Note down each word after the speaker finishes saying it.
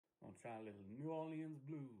try a little New Orleans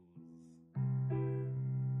blues.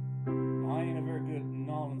 I ain't a very good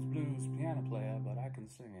New Orleans blues piano player, but I can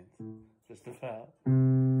sing it, just about.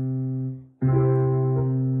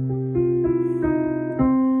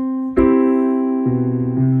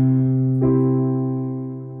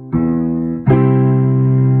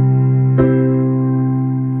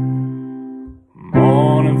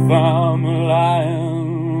 Morning found me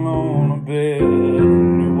lying on a bed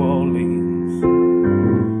in New Orleans,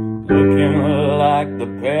 looking like the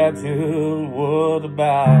patio was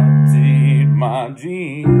about to eat my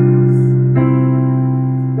jeans,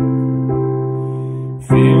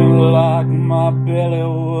 feeling like my belly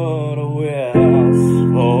was a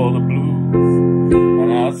warehouse for the blues,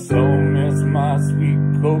 and I so miss my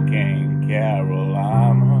sweet cocaine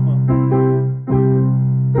Carolina.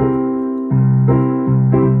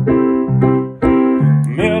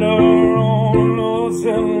 Met her on a North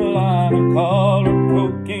Carolina, called her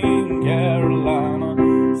Cocaine Carolina.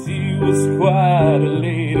 She was quite a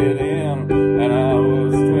lady then, and I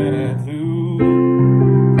was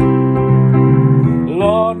 22.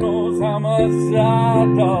 Lord knows how much I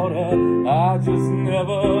taught her, I just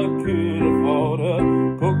never could afford her.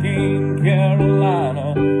 Cocaine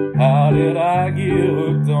Carolina, how did I get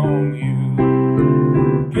hooked on you?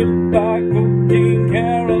 Goodbye, Cocaine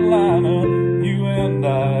Carolina, you and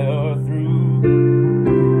I are through.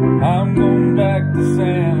 I'm going back to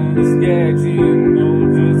San Skag, she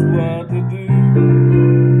knows just what to do.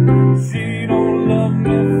 She don't love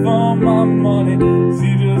me for my money, she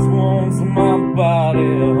just wants my body,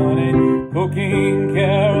 honey. Cocaine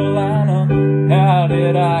Carolina, how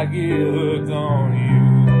did I get hooked on you?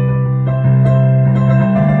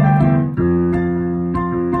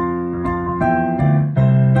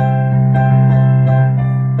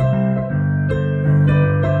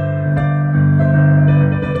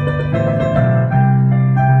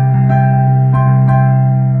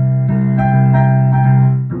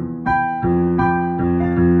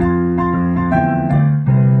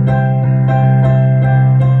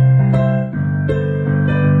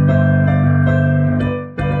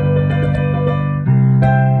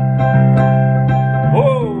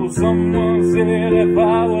 Someone said if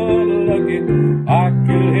I were lucky, I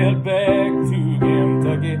could head back to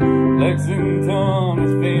Kentucky. Lexington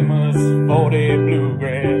is famous for their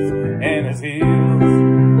bluegrass and its hills.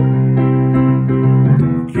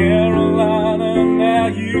 Carolina, now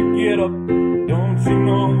you get up. Don't you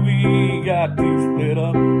know we got to split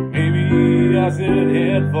up? Maybe I should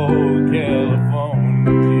head for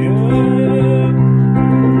California.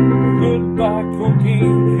 Goodbye,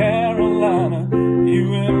 Cocaine Carolina,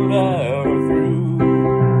 you and I are through.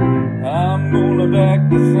 I'm gonna back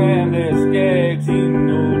to San Skag, she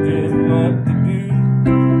knows just what to do.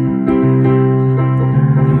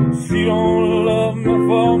 She don't love me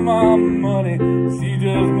for my money, she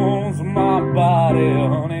just wants my body,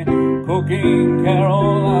 honey. Cocaine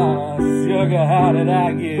Carolina, sugar, how did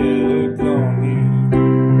I get hooked on you?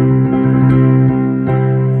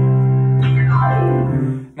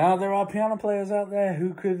 Now, there are piano players out there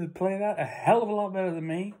who could play that a hell of a lot better than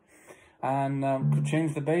me, and could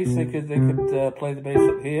change the bass. They could play the bass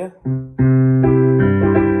up here.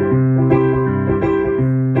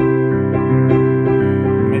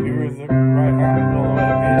 Maybe with the right hand all the way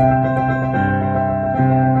up here,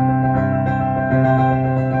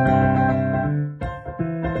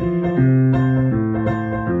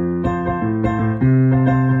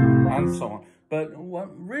 and so on. But what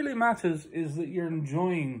really matters is that you're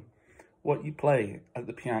enjoying what you play at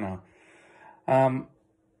the piano.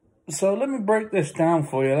 So let me break this down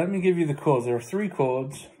for you. Let me give you the chords. There are 3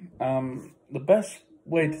 chords. The best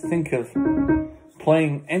way to think of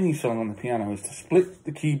playing any song on the piano is to split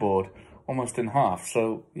the keyboard almost in half.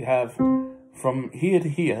 So you have from here to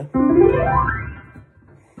here.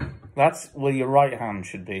 That's where your right hand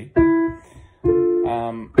should be.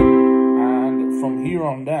 And from here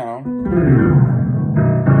on down,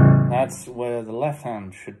 that's where the left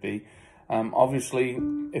hand should be. Obviously,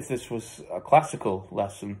 if this was a classical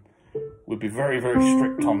lesson, we'd be very, very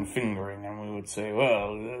strict on fingering, and we would say,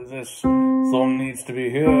 well, this thumb needs to be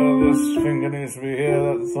here, this finger needs to be here,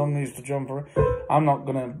 that thumb needs to jump around. I'm not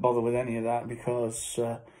going to bother with any of that because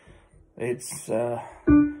it's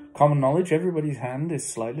common knowledge. Everybody's hand is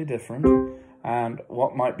slightly different, and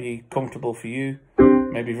what might be comfortable for you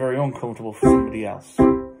may be very uncomfortable for somebody else.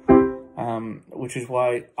 Which is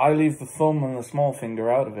why I leave the thumb and the small finger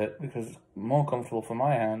out of it, because it's more comfortable for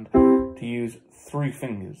my hand to use 3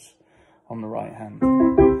 fingers on the right hand.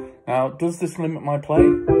 Now, does this limit my play?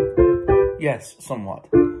 Yes, somewhat.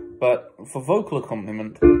 But for vocal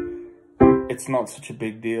accompaniment, it's not such a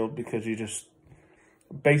big deal because you just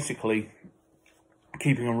basically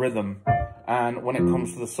keeping a rhythm. And when it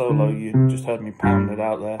comes to the solo, you just heard me pound it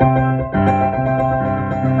out there.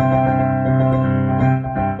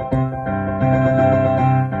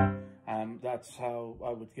 And that's how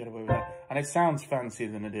I would get away with that. And it sounds fancier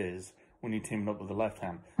than it is when you team it up with the left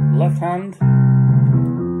hand. Left hand,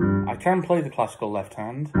 I can play the classical left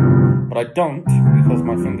hand, but I don't because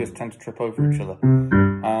my fingers tend to trip over each other.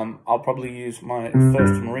 I'll probably use my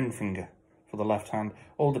first and ring finger for the left hand.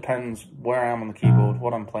 All depends where I am on the keyboard,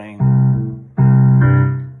 what I'm playing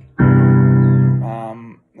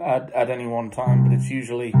at any one time, but it's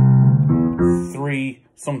usually 3,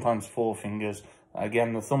 sometimes 4 fingers.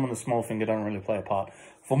 Again, the thumb and the small finger don't really play a part.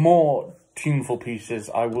 For more tuneful pieces,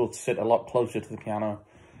 I will sit a lot closer to the piano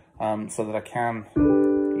so that I can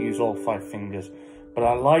use all 5 fingers. But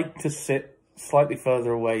I like to sit slightly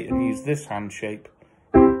further away and use this hand shape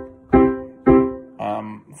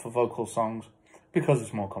for vocal songs because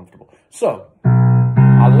it's more comfortable. So,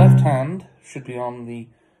 our left hand should be on the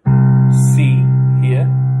C here,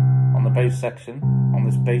 on the bass section, on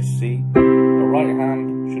this bass C. The right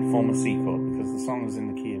hand should form a C chord because the song is in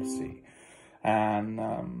the key of C. And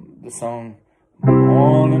the song,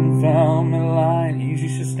 Morning Found Me Lying, you use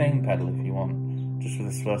your sustain pedal if you want, just for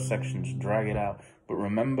this first section, just drag it out. But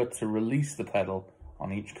remember to release the pedal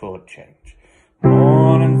on each chord change.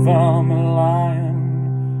 Morning found me lying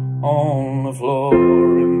on the floor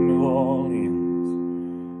in New Orleans,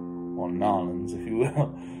 or Nolans if you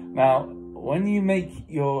will. Now, when you make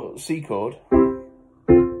your C chord,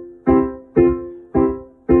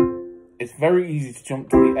 it's very easy to jump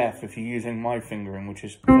to the F if you're using my fingering, which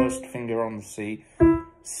is first finger on the C,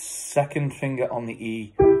 second finger on the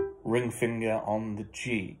E, ring finger on the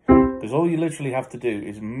G. Because all you literally have to do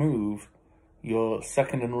is move your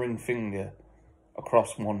second and ring finger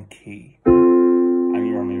across one key, and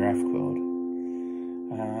you're on your F chord.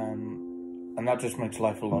 And that just makes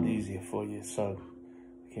life a lot easier for you. So,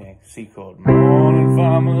 okay, C chord. Morning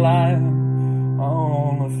found me lying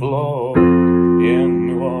on the floor in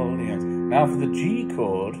New Orleans. Now for the G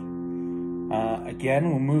chord,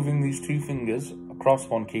 again, we're moving these 2 fingers across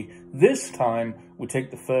one key. This time, we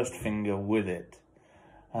take the first finger with it,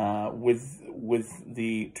 with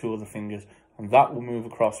the 2 other fingers, and that will move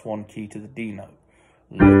across one key to the D note.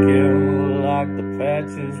 Looking like the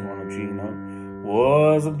patches on a G note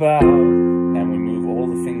was about. Then we move all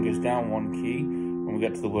the fingers down one key when we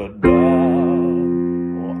get to the word about,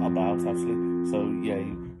 or about actually. So yeah,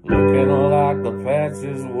 looking like the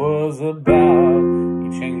patches was about.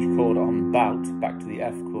 You change chord on bout back to the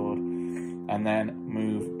F chord, and then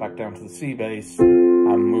move back down to the C bass,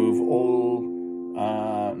 and move all,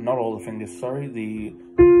 not all the fingers, sorry, the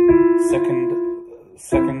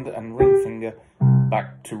second and ring finger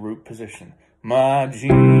back to root position. My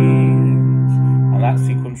jeans, and that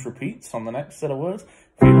sequence repeats on the next set of words.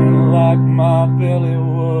 Feeling like my belly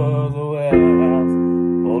was a warehouse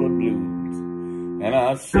full of blues, and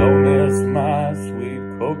I so miss my sweet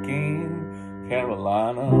cocaine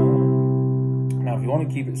Carolina. Now, if you want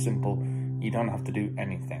to keep it simple, you don't have to do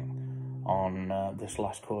anything on this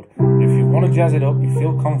last chord. But if you want to jazz it up, you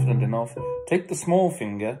feel confident enough, take the small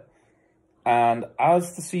finger, and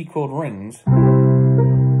as the C chord rings,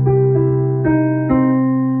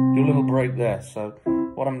 do a little break there. So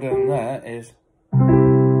what I'm doing there is, so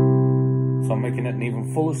I'm making it an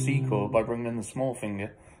even fuller C chord by bringing in the small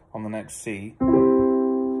finger on the next C.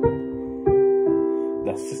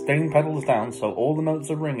 The sustain pedal is down, so all the notes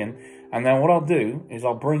are ringing. And then what I'll do is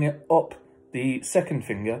I'll bring it up the second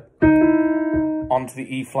finger onto the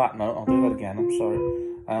E flat note. I'll do that again, I'm sorry.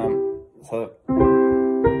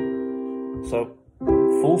 So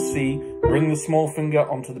full C, bring the small finger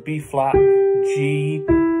onto the B flat, G,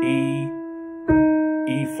 E,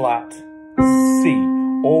 E flat, C,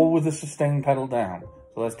 all with the sustain pedal down.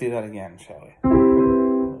 So let's do that again, shall we?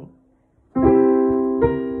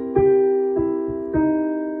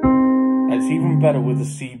 And it's even better with the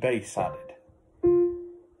C bass added.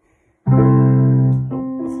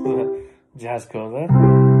 Jazz chord there.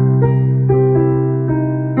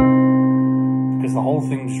 Because the whole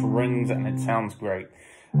thing just rings and it sounds great.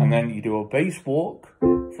 And then you do a bass walk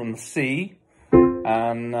from the C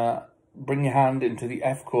and bring your hand into the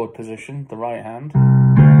F chord position, the right hand.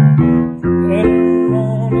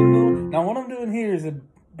 Now what I'm doing here is a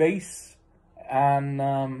bass and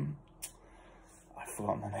I've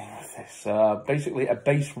forgotten the name of this. Basically a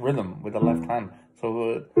bass rhythm with the left hand.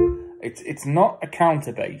 So it's not a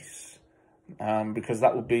counter bass because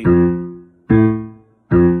that would be.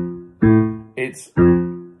 It's a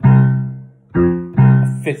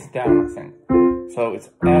fifth down, I think. So it's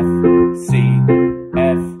F, C,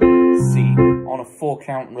 on a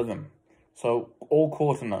 4-count rhythm. So all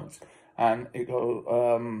quarter notes. And it go,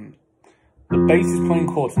 the bass is playing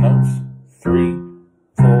quarter notes. 3,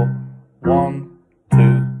 4, 1,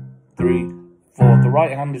 2, 3, 4. The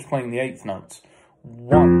right hand is playing the 8th notes.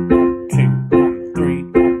 1, 2, and 3,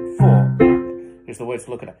 and 4. Is the way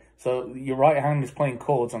to look at it. So your right hand is playing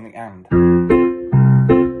chords on the and.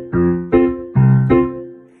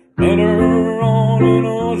 Met her on an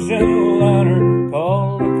ocean liner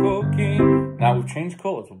called the cocaine. Now we've changed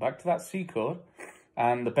chords. We're back to that C chord,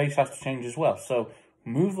 and the bass has to change as well. So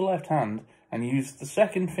move the left hand and use the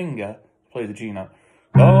second finger to play the G note.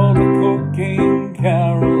 Called the cocaine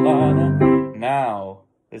Carolina. Now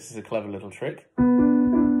this is a clever little trick.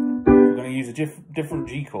 We're going to use a different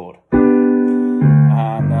G chord.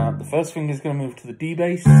 And the first finger is going to move to the D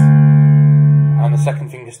bass, and the second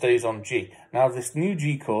finger stays on G. Now this new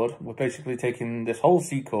G chord, we're basically taking this whole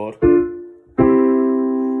C chord,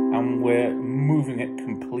 and we're moving it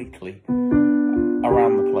completely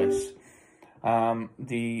around the place.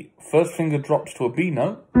 The first finger drops to a B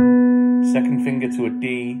note, second finger to a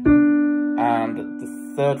D, and the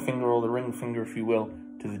third finger, or the ring finger if you will,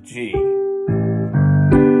 to the G.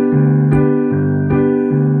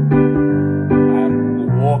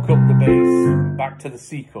 Walk up the bass back to the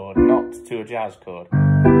C chord, not to a jazz chord.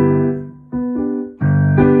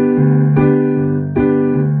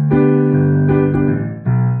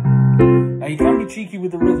 Now you can be cheeky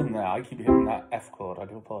with the rhythm there. I keep hitting that F chord, I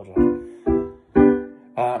do apologise.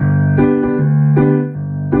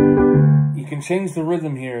 You can change the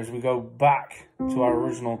rhythm here as we go back to our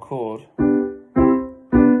original chord. And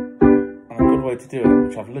a good way to do it,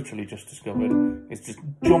 which I've literally just discovered, is just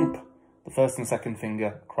jump the first and second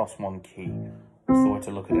finger across one key. That's the way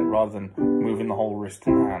to look at it, rather than moving the whole wrist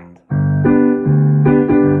and hand.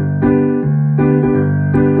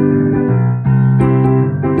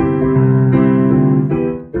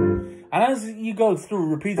 And as you go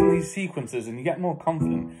through repeating these sequences and you get more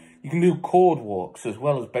confident, you can do chord walks as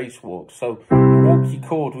well as bass walks. So you walk your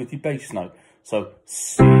chord with your bass note. So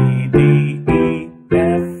C, D, E,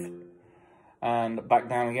 F, and back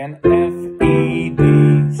down again, F, E,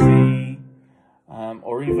 D, C.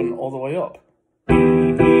 Or even all the way up, E,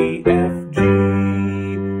 E, F, G,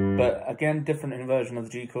 but again, different inversion of the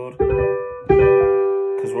G chord,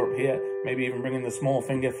 because we're up here, maybe even bringing the small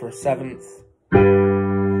finger for a 7th,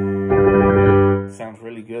 sounds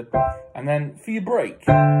really good. And then for your break,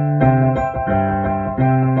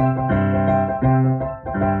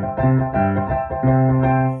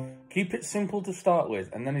 keep it simple to start with,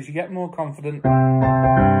 and then as you get more confident,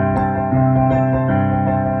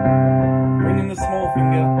 the small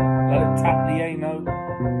finger, let it tap the A note.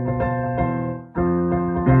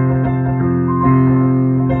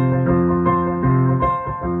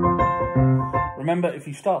 Remember, if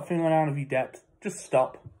you start feeling out of your depth, just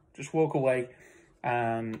stop, just walk away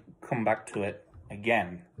and come back to it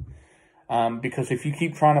again. Because if you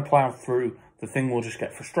keep trying to plow through, the thing will just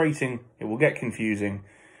get frustrating, it will get confusing,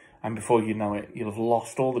 and before you know it, you'll have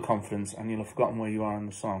lost all the confidence and you'll have forgotten where you are in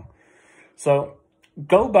the song. So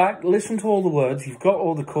go back, listen to all the words. You've got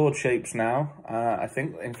all the chord shapes now, I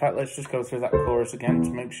think. In fact, let's just go through that chorus again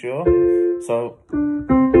to make sure. So,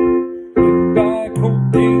 goodbye,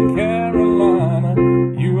 cocaine Carolina,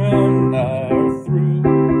 you and I are through.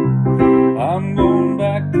 I'm going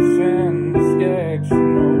back to San Skag, she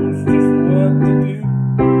knows just what to do.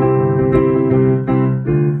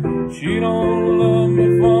 She don't love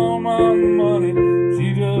me for my money,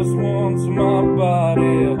 she just wants my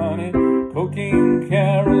body, honey. Cocaine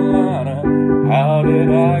Carolina, how did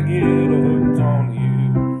I get hooked on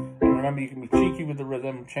you? And remember, you can be cheeky with the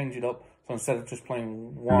rhythm, change it up. So instead of just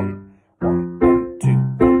playing 1, 1,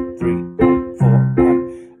 2, 3, 4,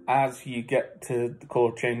 and as you get to the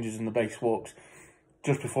chord changes and the bass walks,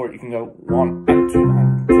 just before it you can go 1 and 2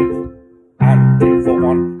 and 2 and 2, 4,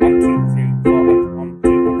 1 and 2, 3, 4 and 1,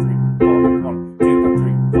 2 and 3, 4 and 1, 2 and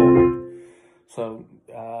 3, 4 and. So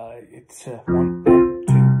it's 1 and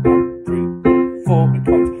 2 and 3, 4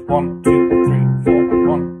 becomes 1, 2 and 3, 4 and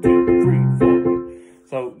 1, 2 and 3, 4.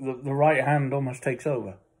 So the right hand almost takes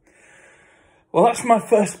over. Well, that's my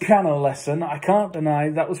first piano lesson. I can't deny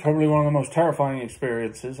that was probably one of the most terrifying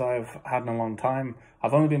experiences I've had in a long time.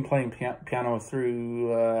 I've only been playing piano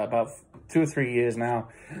through about 2 or 3 years now.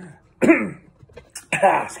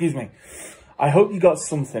 Excuse me. I hope you got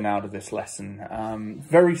something out of this lesson.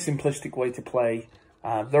 Very simplistic way to play.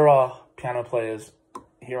 There are piano players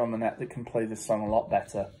here on the net that can play this song a lot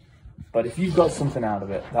better. But if you've got something out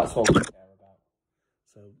of it, that's all we care about.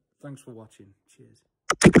 So thanks for watching. Cheers.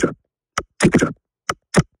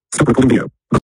 Stop recording video.